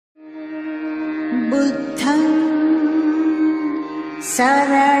बुद्धं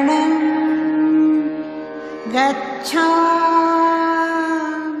शरणं गच्छामि।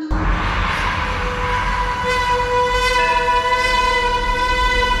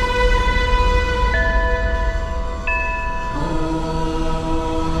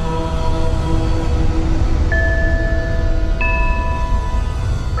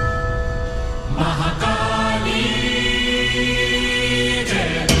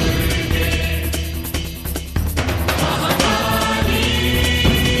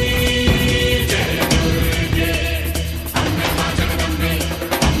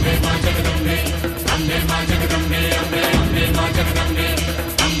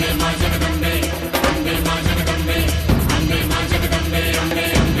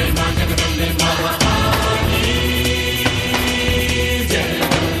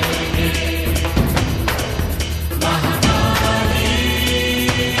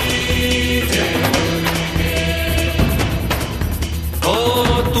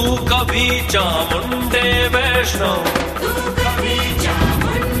 चामुंडे वैष्णव,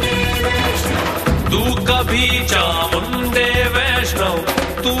 तू कभी चामुंडे वैष्णव,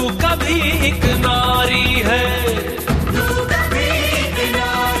 तू कभी एक नारी है,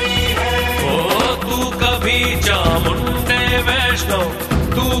 ओ तू कभी चामुंडे वैष्णव,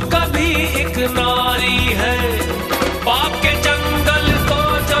 तू कभी एक नारी है। पाप के जंगल को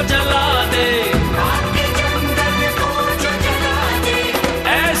जो जला दे,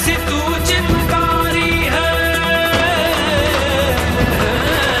 ऐसी तू चिंगारी है।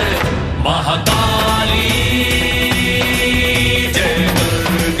 महाकाली जय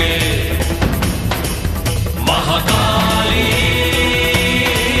दुर्गे, महाकाली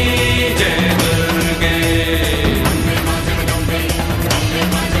जय दुर्गे।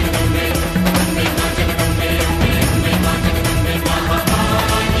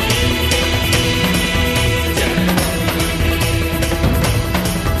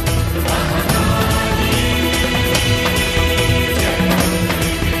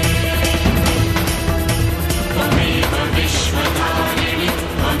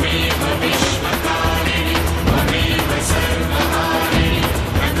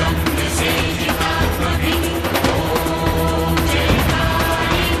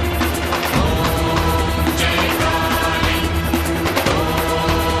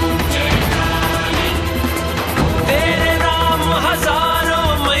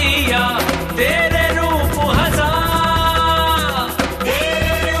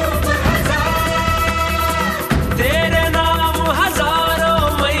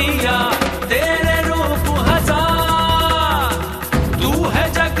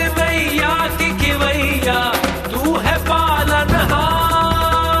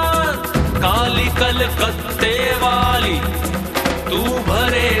 कलकत्ते वाली तू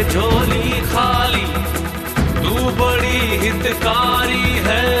भरे झोली खाली, तू बड़ी हितकारी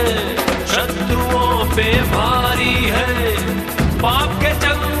है, शत्रुओं पे भारी है। पाप के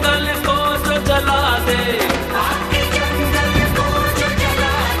जंगल को जो जला दे,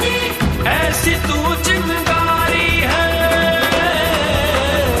 ऐसी तू चिंगारी है।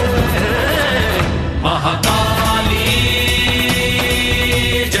 महाकाली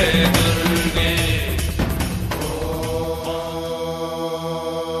जय दुर्गे।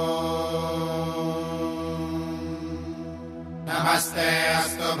 नमस्ते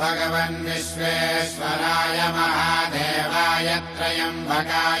अस्तु भगवन् विश्वेश्वराय महादेवाय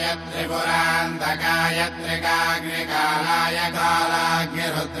त्र्यम्बकाय त्रिपुरान्तकाय त्रिकाग्निकालाय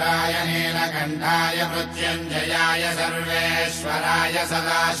कालाग्निरुद्राय नीलकण्ठाय मृत्युञ्जयाय सर्वेश्वराय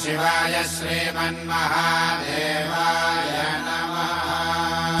सदाशिवाय श्रीमन्महादेवाय नमः।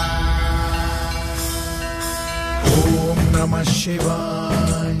 ॐ नमः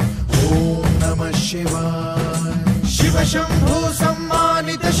शिवाय, ॐ नमः शिवाय। शिव शंभो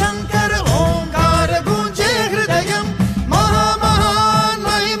सम्मानित शंकर ओंकार गूंजे हृदयं। महा महान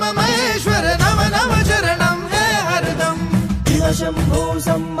महिम महेश्वर नम नम चरणं है हरदम। शिव शंभो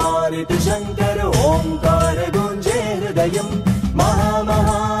सम्मानित शंकर ओंकार गूंजे हृदयं। महा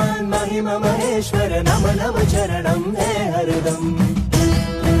महान महिम महेश्वर नम नम चरणं है हरदम।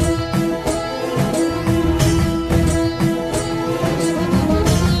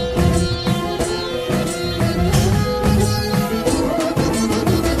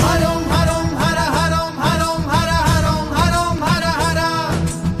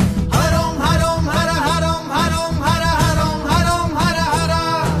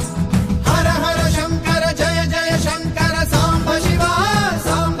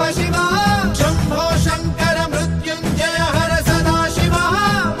 शंभो शंकर मृत्युंजय हर सदा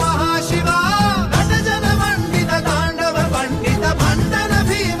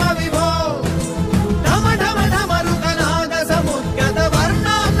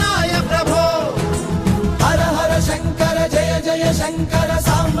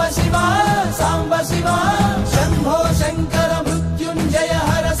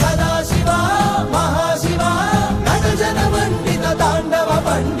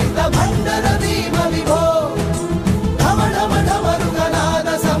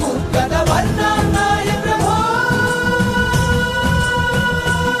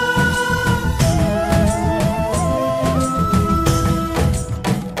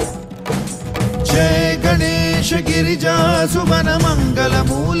गिरिजा सुवन मंगल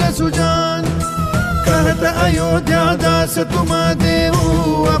मूल सुजान, कहत अयोध्या दास तुम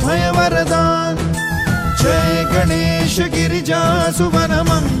देऊ अभय वरदान। जय गणेश गिरिजा सुवन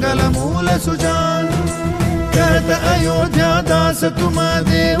मंगल मूल सुजान, कहत अयोध्या दास तुम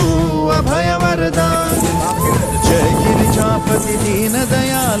देऊ अभय वरदान। जय गिरिजापति दीन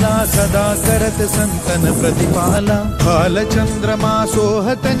दयाला, सदा करत संतन प्रतिपाला। हाल चंद्रमा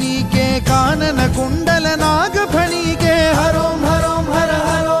सोहतनी के, कानन कुंडल नाग फणी के। हरोम हरोम हर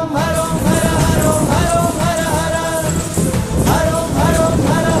हरोम हरोम हर हरोम हरोम हर हर हरोम हरोम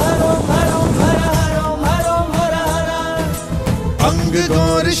हर हरोम हरोम हर हरोम हरोम हर हर। अंग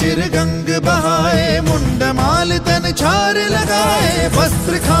गौर शिर गंग बहाए, मुंड माल तन छार लगाए।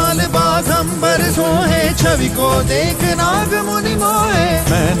 वस्त्र खाल बाघंबर सोहे, छवि को देख नाग मुनि मोहे।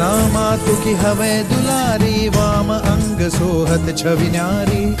 मैना मातु की हवे दुलारी, वाम अंग सोहत छवि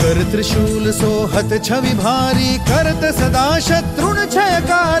न्यारी। कर त्रिशूल सोहत छवि भारी, करत सदा शत्रुन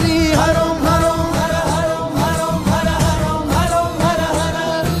क्षयकारी। हरोम हरोम हर हरोम हरोम हर हरोम हरोम हर हर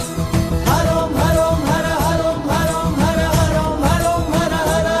हरोम हरोम हर हरोम हरोम हर हरोम हरोम हर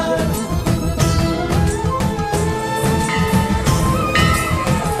हर।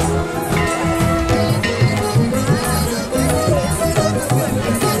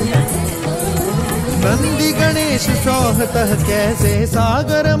 नंदी गणेश सोहतः कैसे,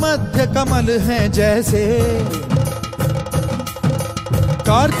 सागर मध्य कमल है जैसे।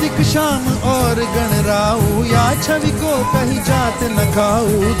 कार्तिक शाम और गणराऊ, या छवि को कही जात न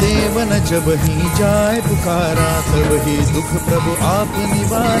खाऊ। देवन जब ही जाए पुकारा, तब ही दुख प्रभु आप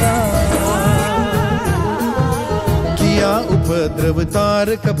निवारा। किया उपद्रव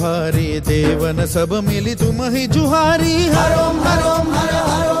तारक भारी, देवन सब मिली तुम ही जुहारी। हरोम हरोम हर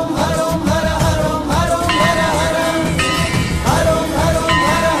हरोम हरोम हर हरोम हरोम हर हर हरोम हरोम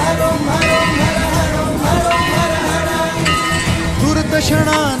हर हरोम हरोम हर हरोम हरोम हर हर। तुरत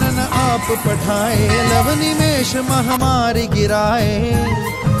क्षणानन आप पठाए, लव निमेष महामारी गिराए।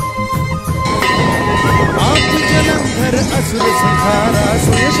 आप जलंधर असुर संहारा,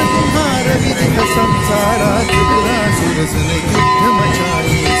 सुयश तुम्हार विदित संसारा। त्रिपुरासुर सन युद्ध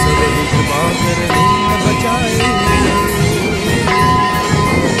मचाए, सब युग बाकर लीन बचाए।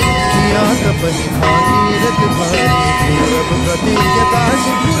 किया तपहि भागीरथ भारी, पूरब गति यथा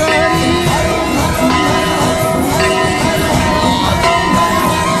सुपुरारी।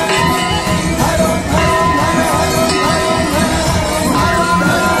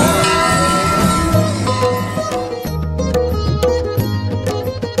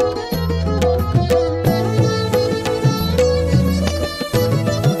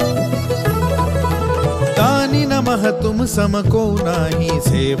 नमः तुम सम को नाही,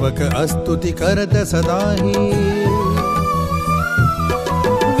 सेवक अस्तुति करत सदाही।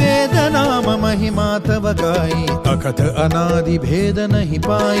 वेद नाम महिमा तव गाई, अकथ अनादि भेद नहीं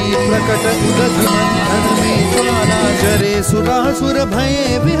पाई। प्रकट उदधि मंथन में ज्वाला, जरे सुरासुर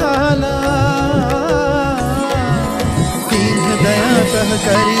भये विहाला। दीन दया तह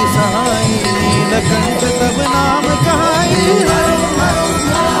करी सहाय, नीलकंठ तब नाम कहाई।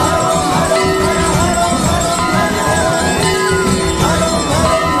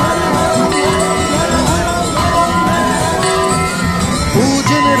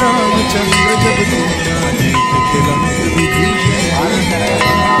 चंद्र जब दूना जीत खिलंत विभीषण,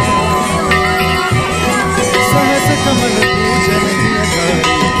 सहस कमल पूजन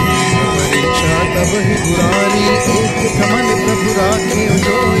हियकारी। परीक्षा तब ही बुरारी, एक कमल प्रभु राखे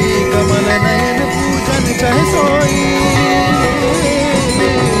जोई। कमल नयन पूजन चह सोई,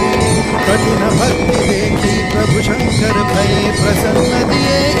 कठिन भक्ति देखी प्रभु शंकर भये। प्रसन्न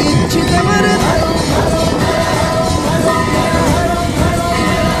दिए इच्छित वर।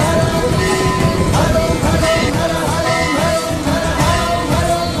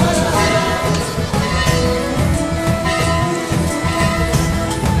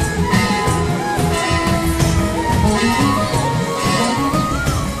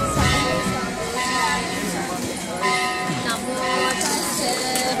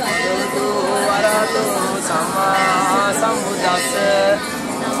 Sambuddhassa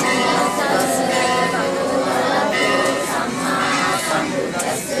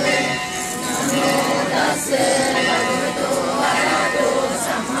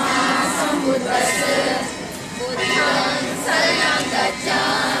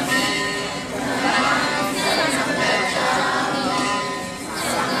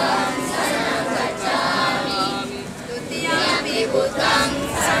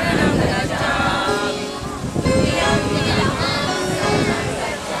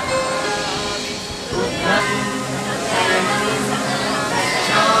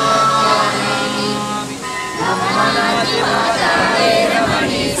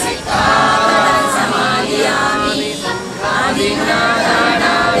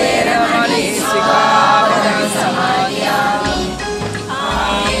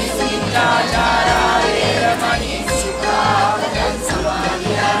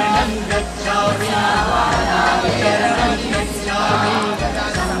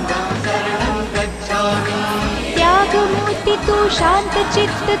शांत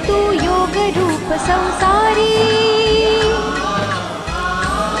चित्त तू योग रूप संसारी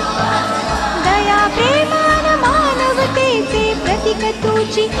दया प्रेमान मानवतेचे प्रतीक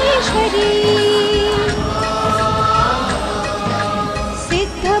तुझी ईश्वरी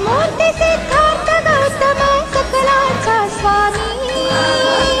सिद्ध मूर्ती सिद्धार्थ गौतम सकलाचा स्वामी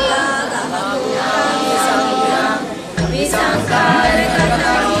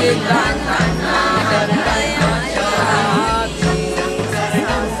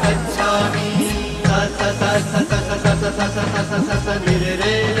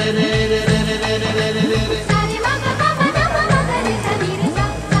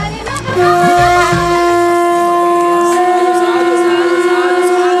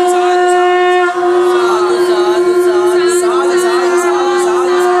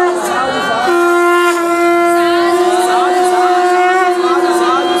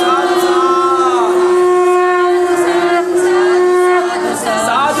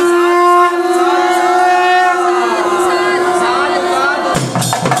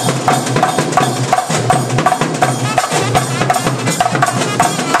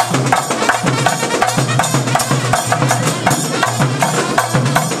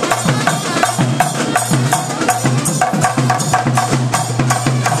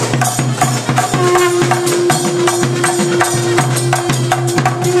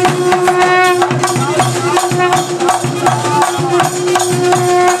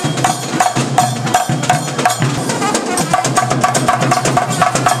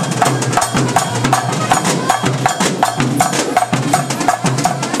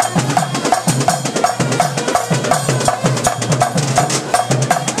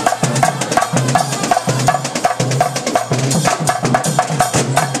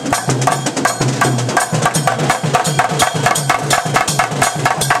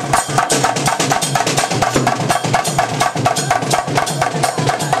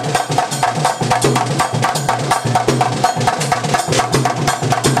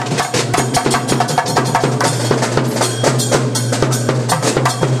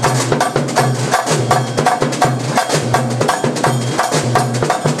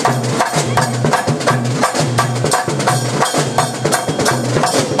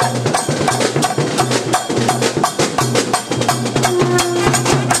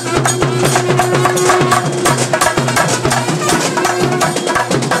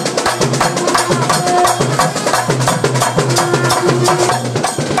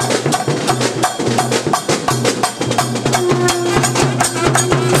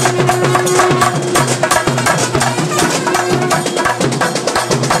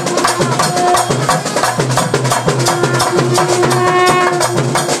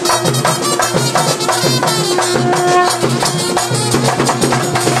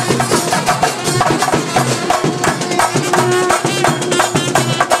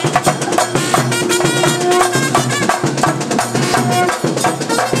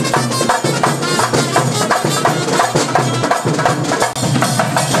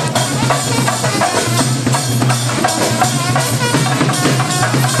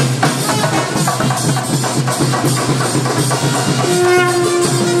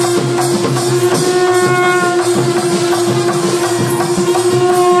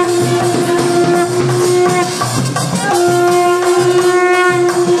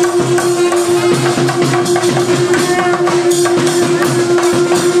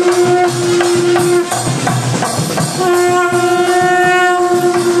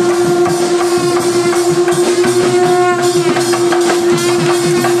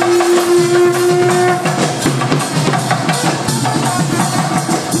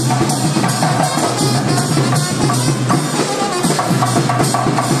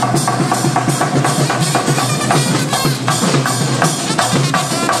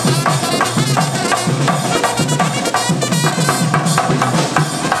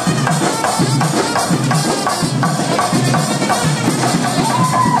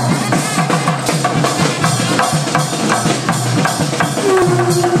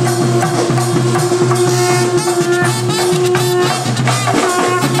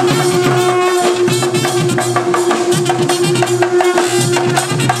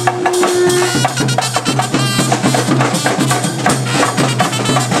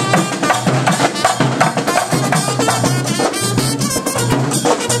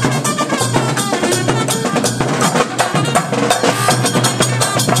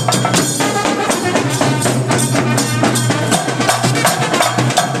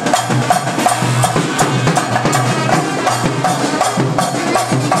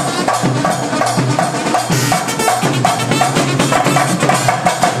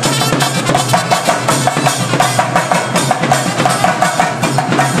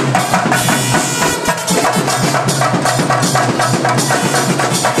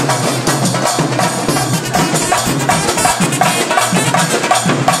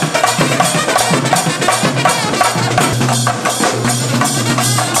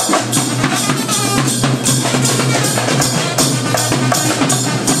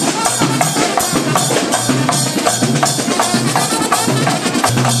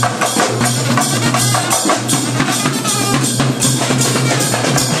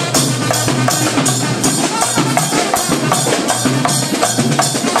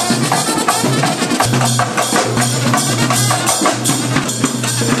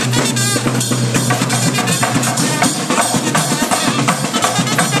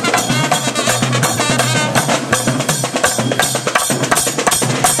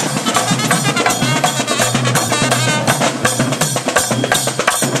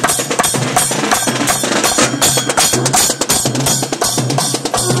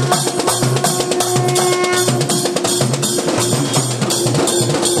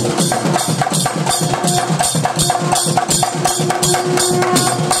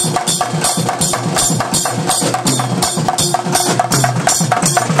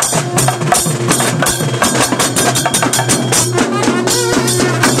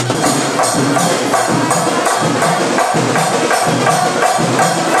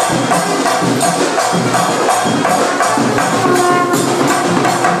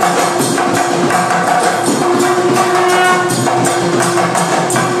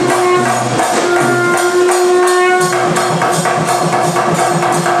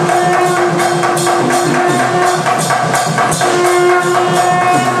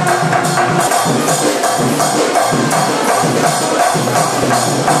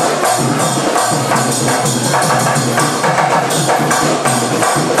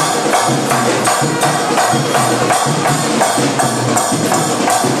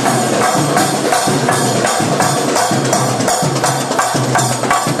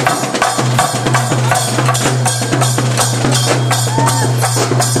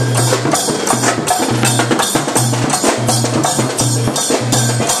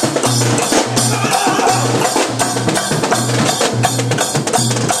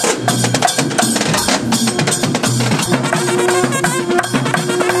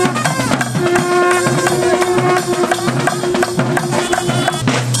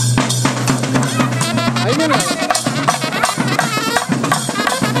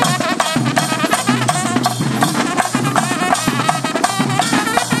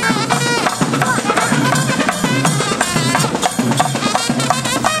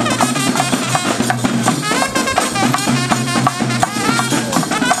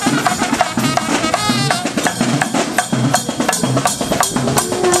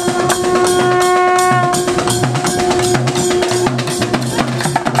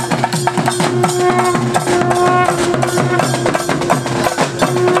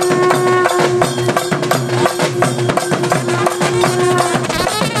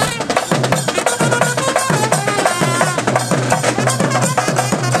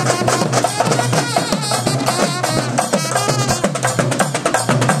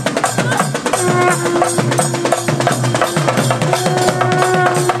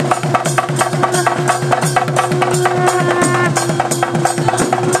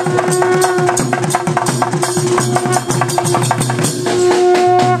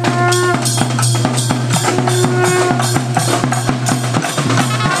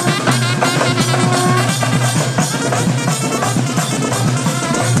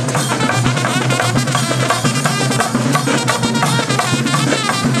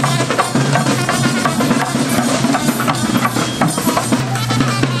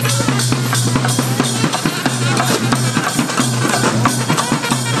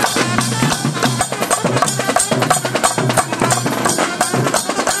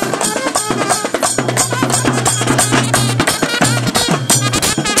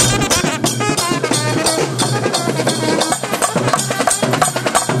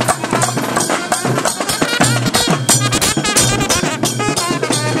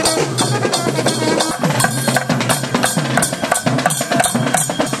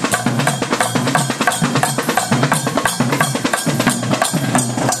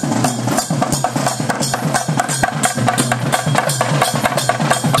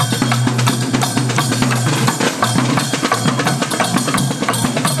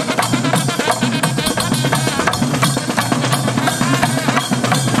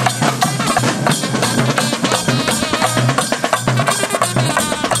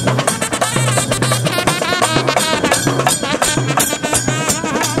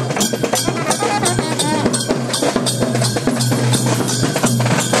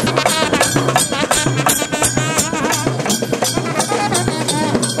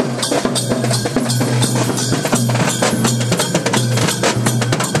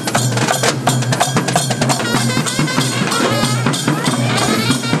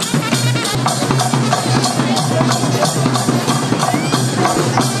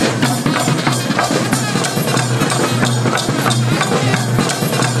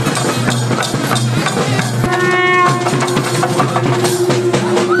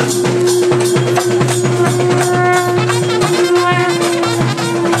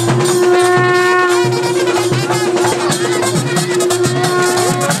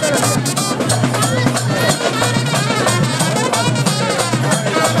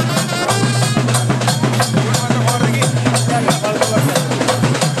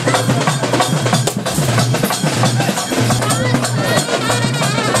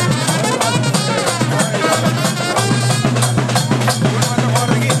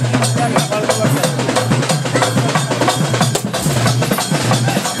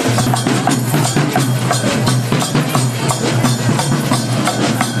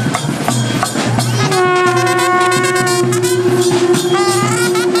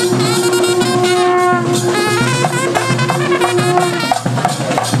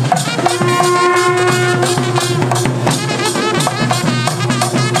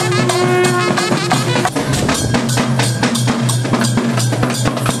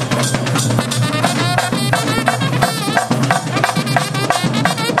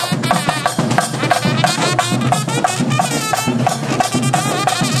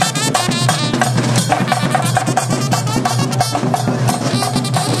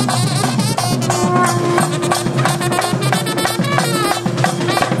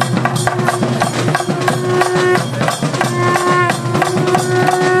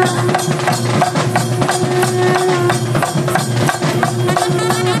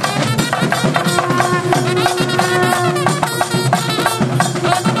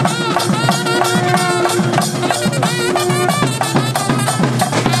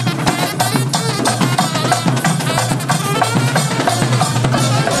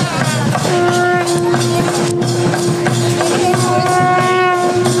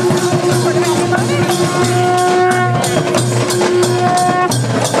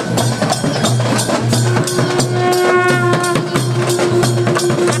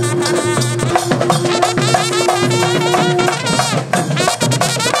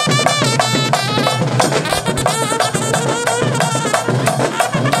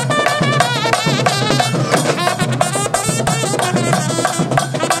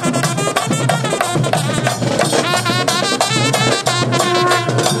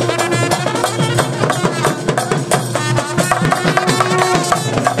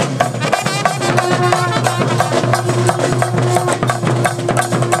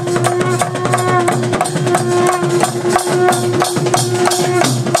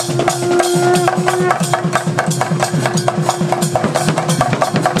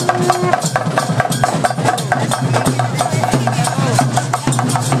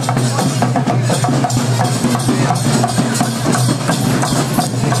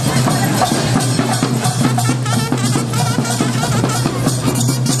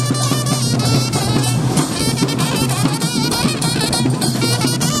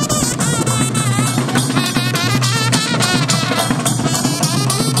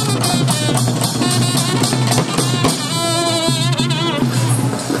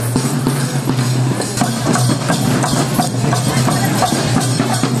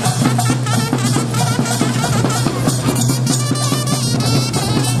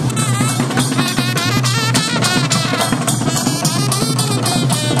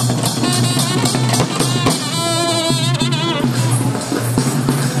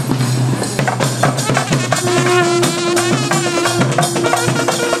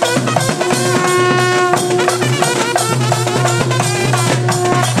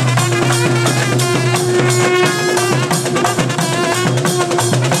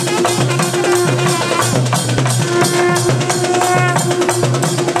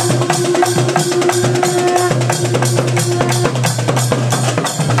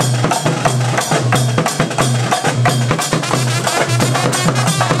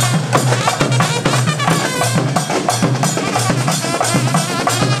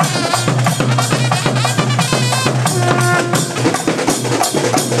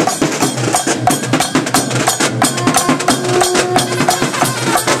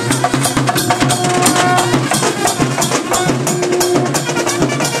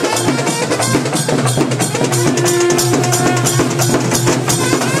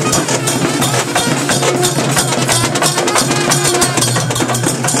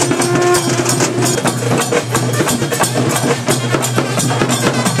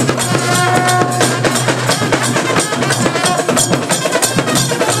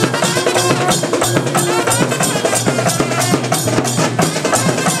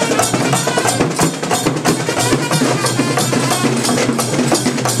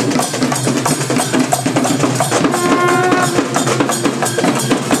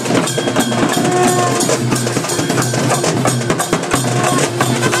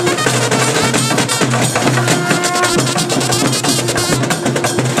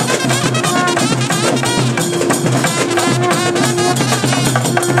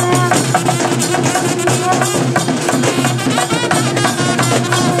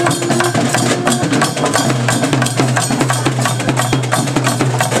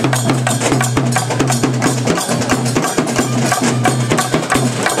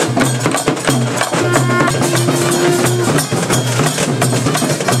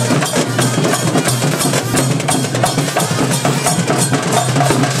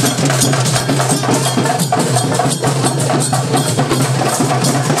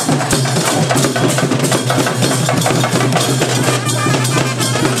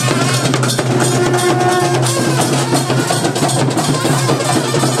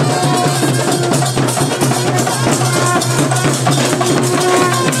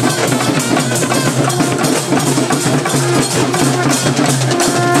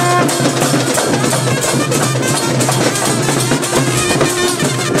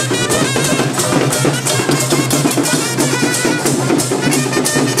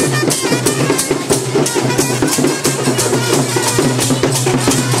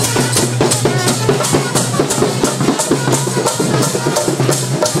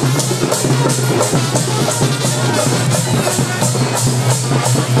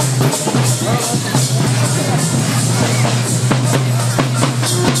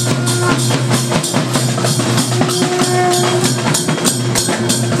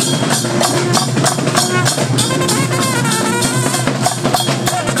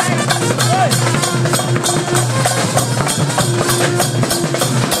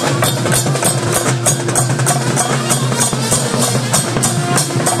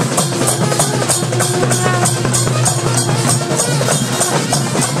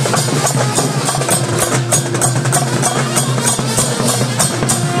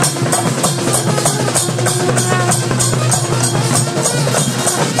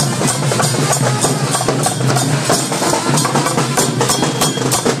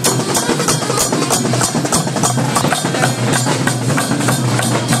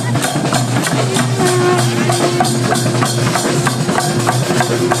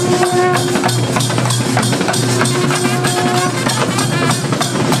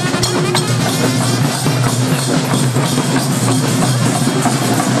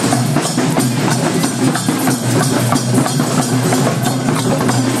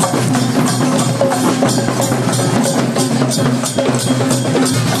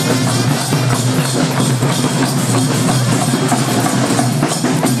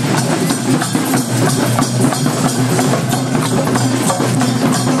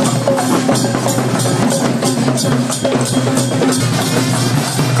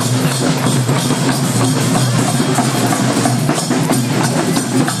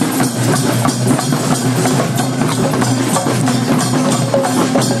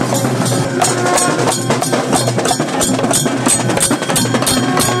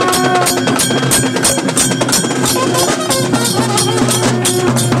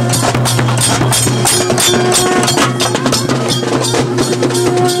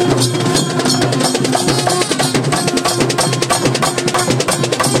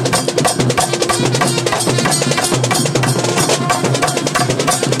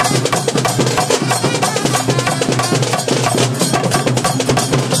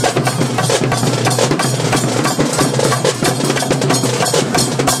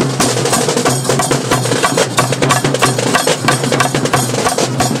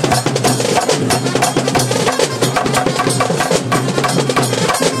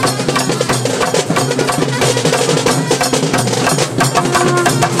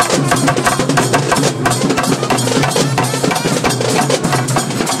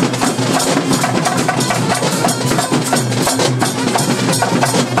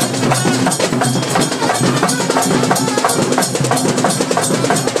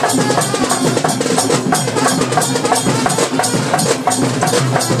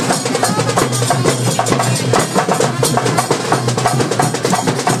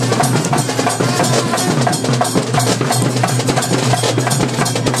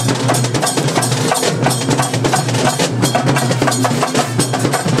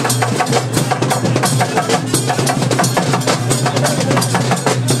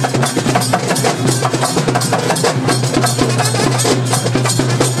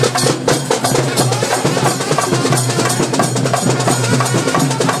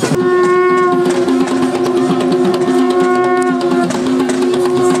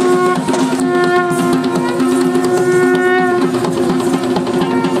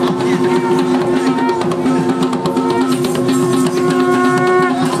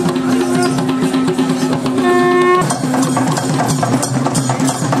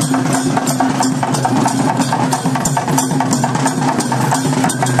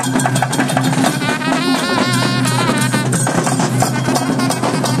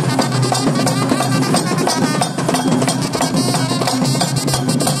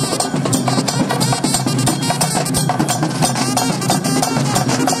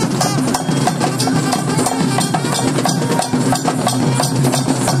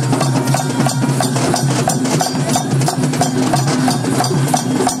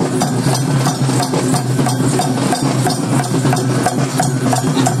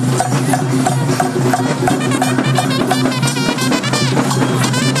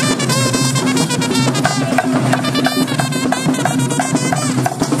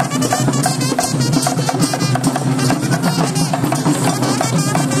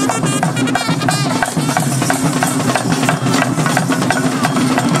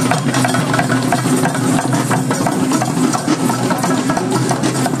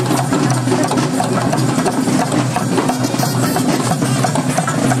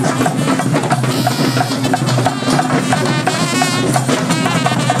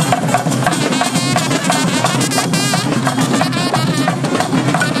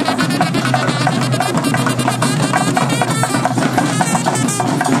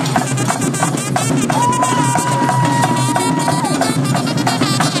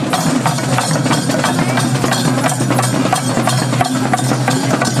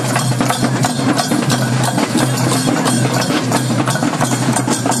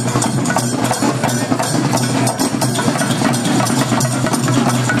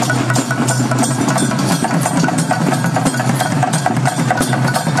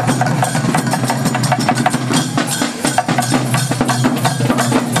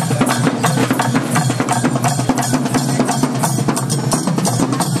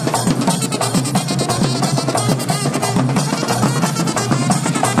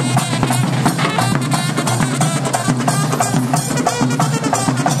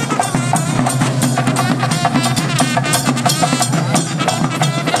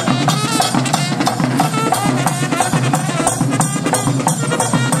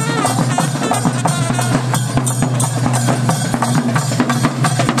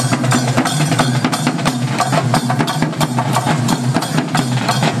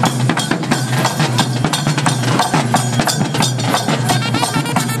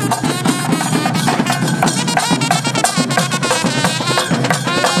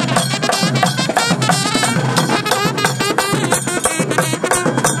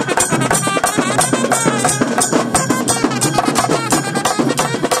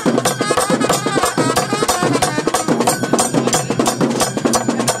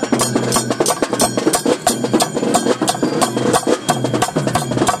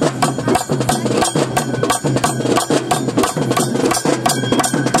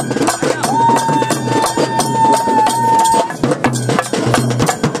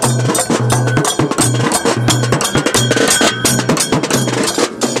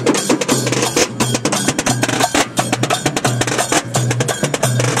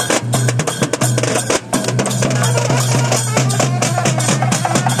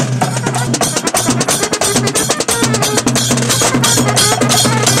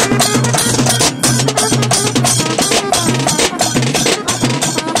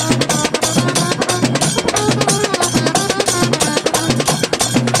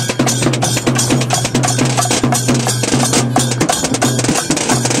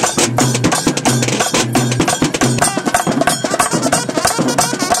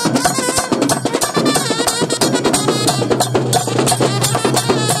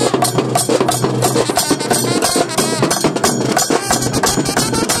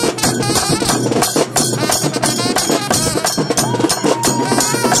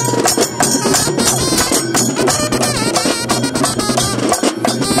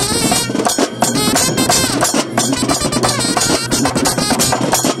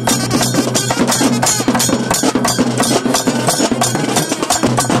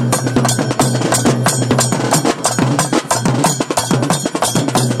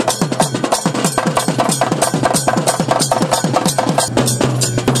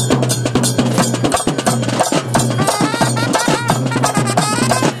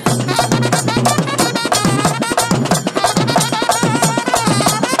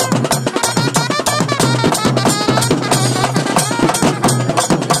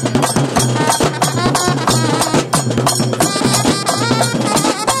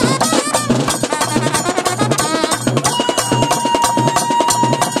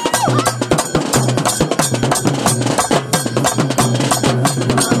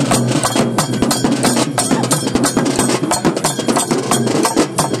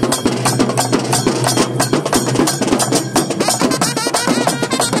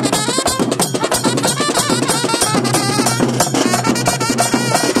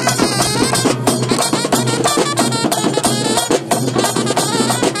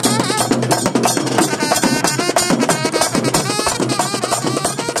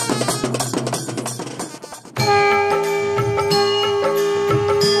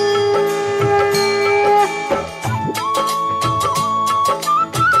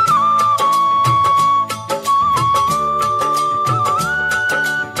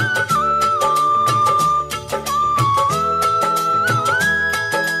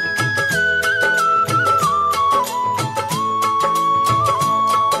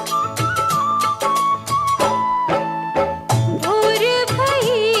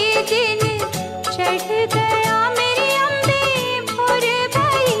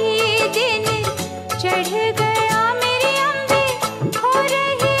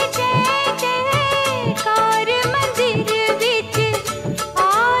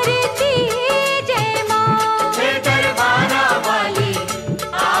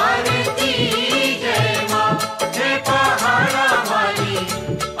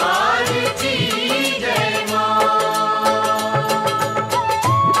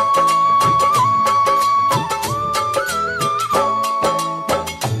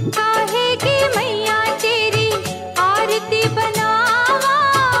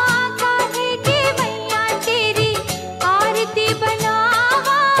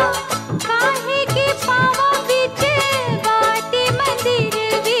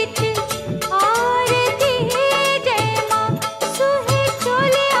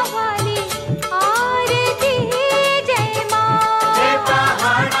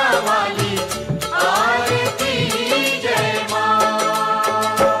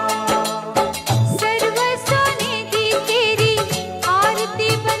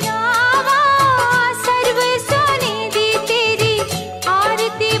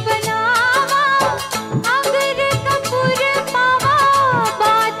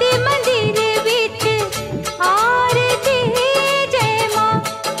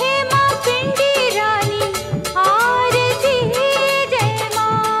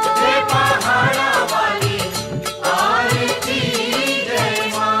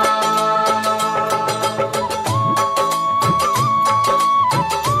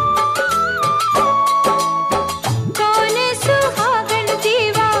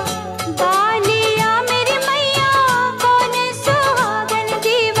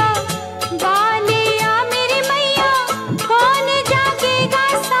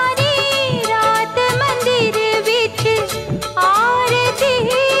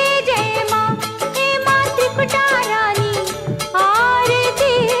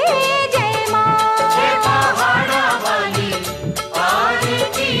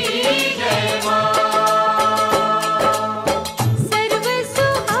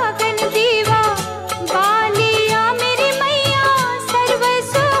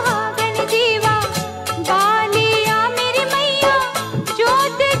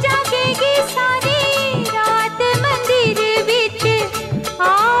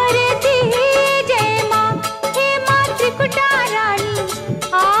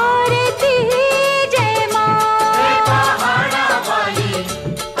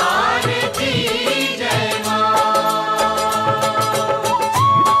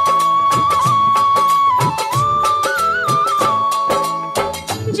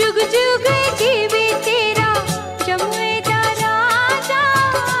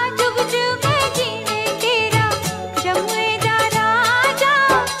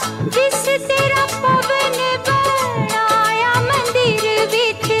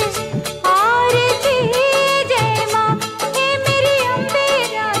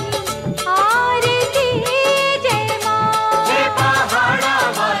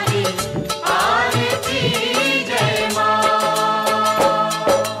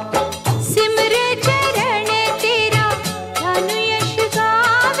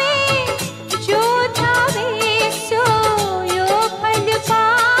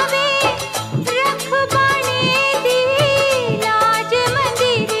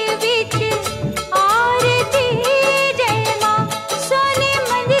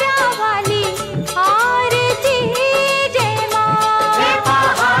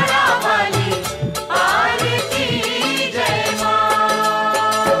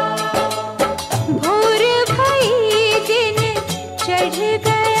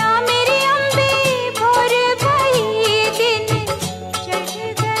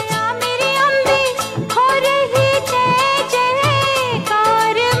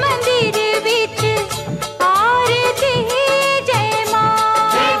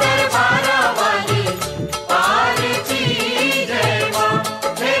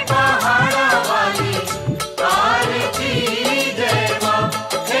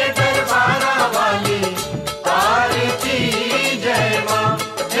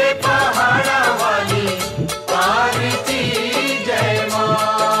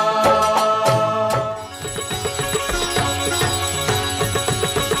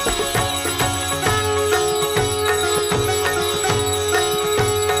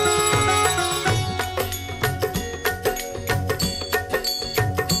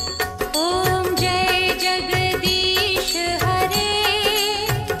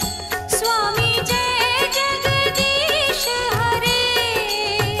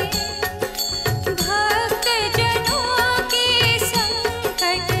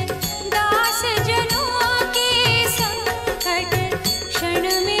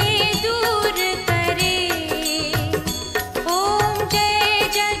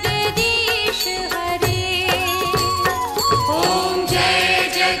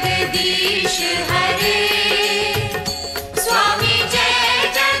जगदीश हरे स्वामी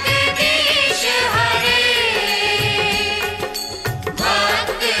जय जगदीश हरे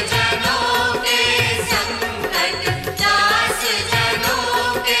भक्त जनों के संकट दास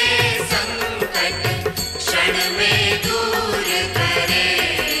जनों के संकट क्षण में दूर करे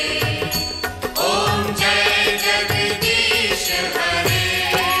ओम जय जगदीश हरे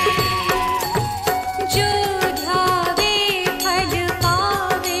जो ध्यावे फल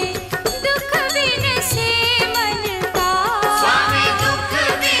पावे दुख बिन से मन का स्वामी दुख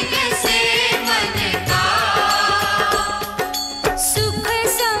बिन से मन का सुख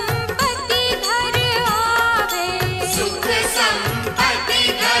संपत्ति घर आवे सुख संपत्ति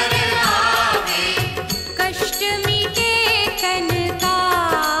घर आवे कष्ट मिटे तन का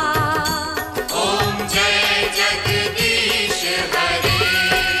ओम जय जगदीश हरे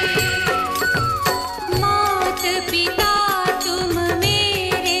मात पिता तुम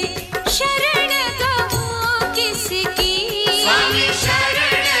मेरे शरण कहूँ किसकी स्वामी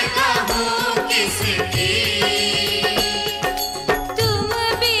शरण कहूँ किसकी तुम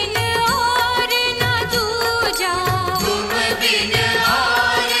बिन और न दूजा तुम बिन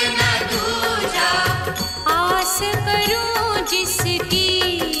और न दूजा आस करूं जिसकी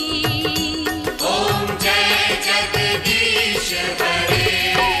ओम जय जगदीश हरे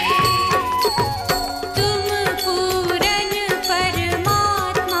तुम पूरन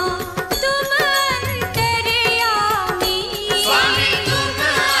परमात्मा तुम अंतर्यामी स्वामी तुम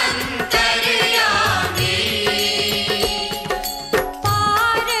अंतर्यामी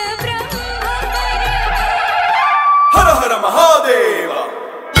पार ब्रह्म हर हर महादेव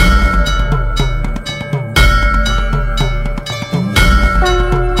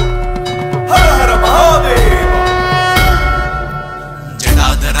हर हर महादेव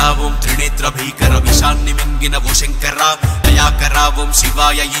जटाधरावं त्रिनेत्र भीकर विशान्नि मिंगिनवो शंकरा दयाकरावं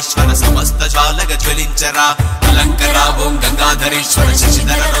शिवाय ईश्वर समस्त ज्वालग ज्वलिंचरा अलंकरावं गंगाधरेश्वर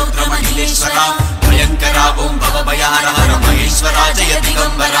शशिधर रौद्र मणिलेश्वरा भयंकरावं भवभयहर हर महेश्वरा जय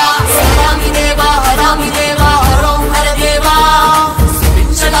दिगंबरा हरामि देवा हरो हर देवा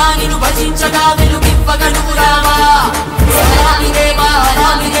స్థుతించగా నిన్ను భజించగా వెలుగివ్వగను రావా హరామి దేవా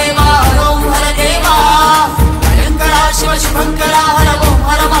హరో హర దేవా భయంకర శివ శుభంకర హర